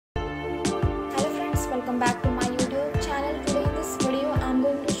friends, welcome back to my YouTube channel. Today in this video I am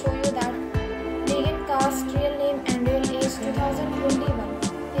going to show you that Megan cast real name and real age 2021.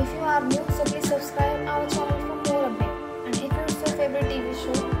 If you are new, so please subscribe our channel for more updates. And if it's your favorite TV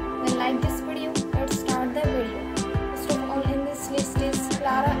show, then like this video. Let's start the video. First of all in this list is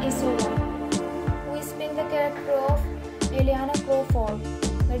Clara Isova, who is playing the character of Eliana Crawford.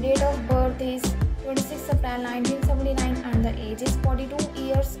 The date of birth is 26 April 1979 and the age is 42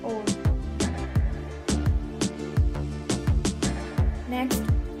 years old. Next,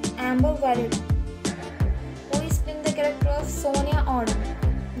 Amber Wallett, who is playing the character of Sonia Odom.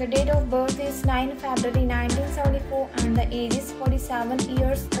 The date of birth is 9 February 1974 and the age is 47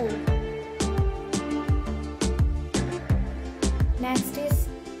 years old. Next is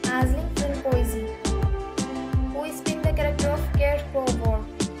Aisling Finkozy, who is playing the character of Kate Crawford.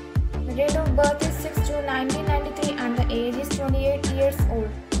 The date of birth is 6 June 1993 and the age is 28 years old.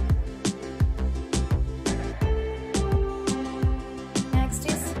 Next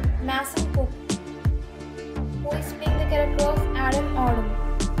is Mason Cook, who is playing the character of Adam Odom.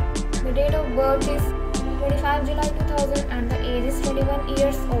 The date of birth is 25 July 2000 and the age is 21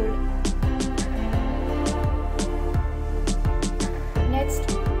 years old. Next,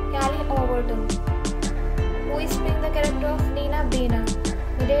 Kelly Overton, who is playing the character of Nina Bainer.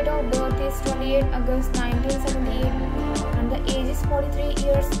 The date of birth is 28 August 1978 and the age is 43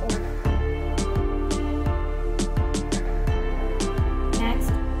 years old.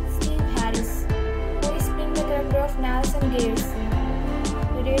 Next, Steve Harris, who is playing the character of Nelson Gears.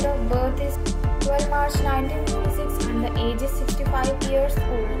 The date of birth is 12 March 1956 and the age is 65 years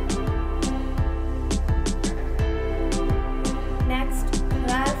old. Next,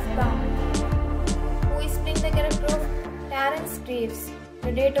 Ralph Brown, who is playing the character of Terence Graves.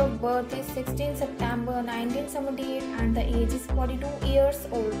 The date of birth is 16 September 1978 and the age is 42 years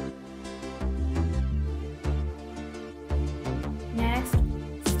old. Next,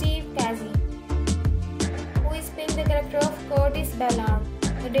 Steve Casey, who is playing the character of Curtis Ballard.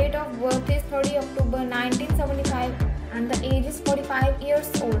 The date of birth is 30 October 1975 and the age is 45 years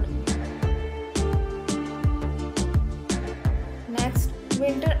old. Next,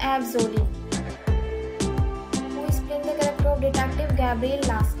 Winter Abzoli, who is playing the character of Detective Gabriel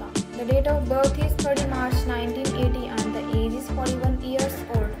Lasca. The date of birth is 30 March 1980 and the age is 41 years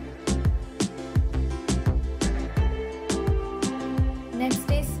old. Next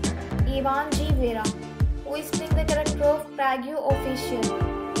is Ivan G. Vera, who is playing the character of Prague Official,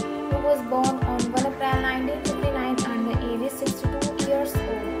 who was born on 1 April 1959 and the age is 62 years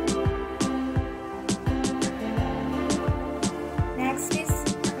old. Next is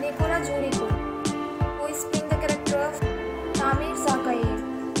Nicola Jurico, who is playing the character of Tamir Zakayev.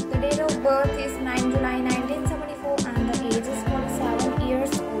 The date of birth is 9 July 1974 and the age is 47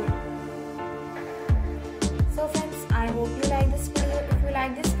 years old. So friends, I hope you like this video. If you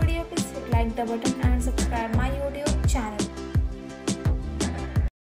like this video, please hit like the button and subscribe my YouTube.